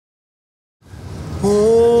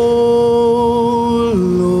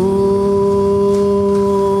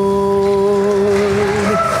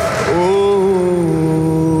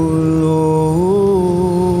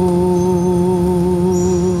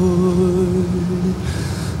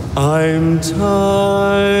I'm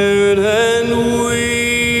tired and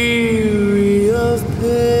weary of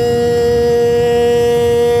pain.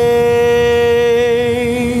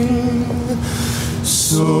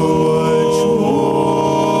 So much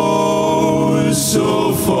more,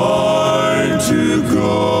 so far to go.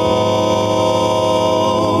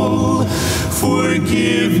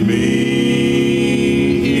 Forgive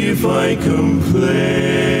me if I complain.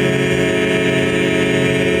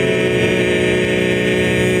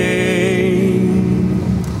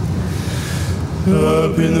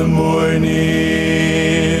 Up in the morning,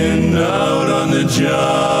 out on the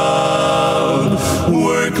job,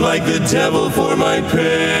 work like the devil for my pay.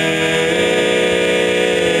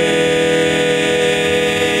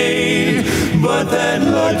 But that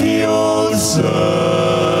lucky old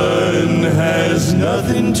sun has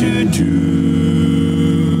nothing to do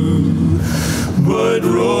but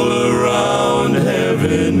roll around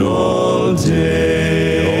heaven all day.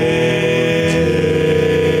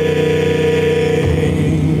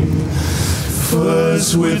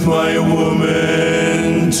 With my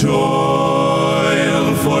woman,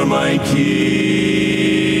 toil for my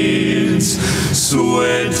kids,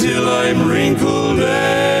 sweat till I'm wrinkled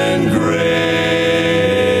and gray,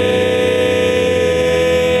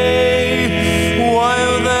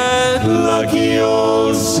 while that lucky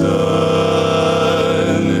old sun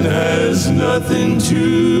has nothing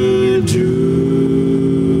to do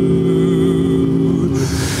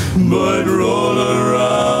but roll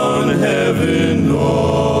around heaven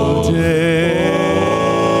all day.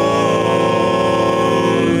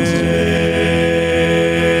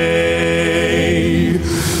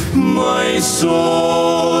 My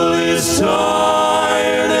soul is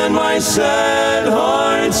tired and my sad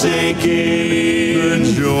heart's aching.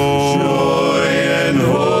 The joy and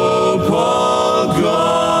hope all gone.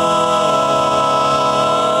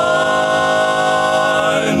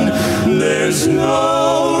 There's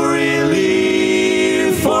no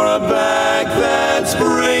relief for a back that's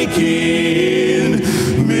breaking.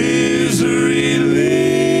 Misery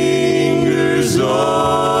lingers on.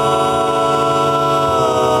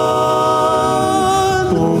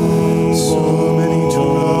 So many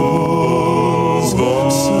troubles,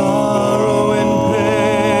 sorrow and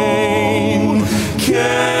pain.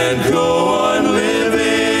 Can't go on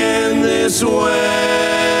living this way.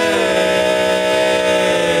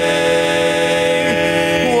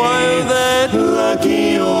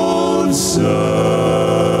 Lucky old sun,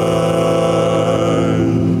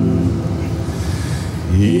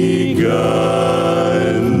 he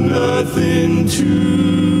got nothing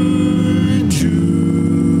to do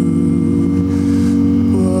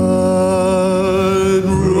but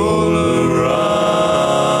roll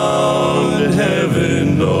around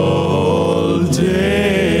heaven all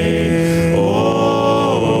day,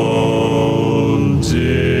 all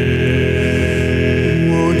day.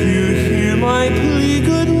 Won't you hear my plea,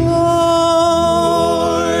 good Lord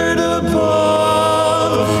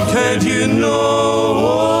above? Can't you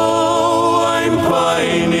know I'm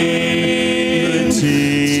pining?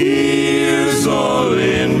 Tears all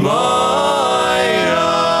in my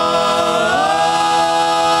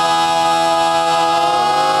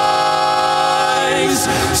eyes.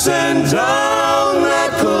 Send down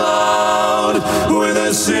that cloud with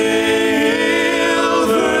a silver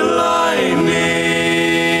lining.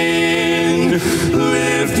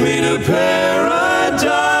 Lift me to paradise.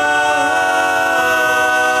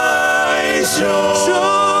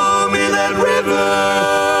 Show me that river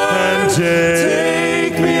and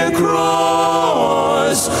take me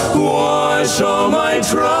across. Wash all my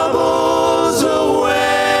troubles away,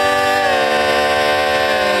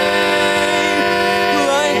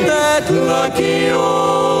 like that lucky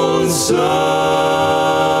old sun.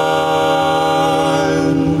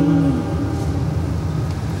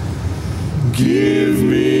 Give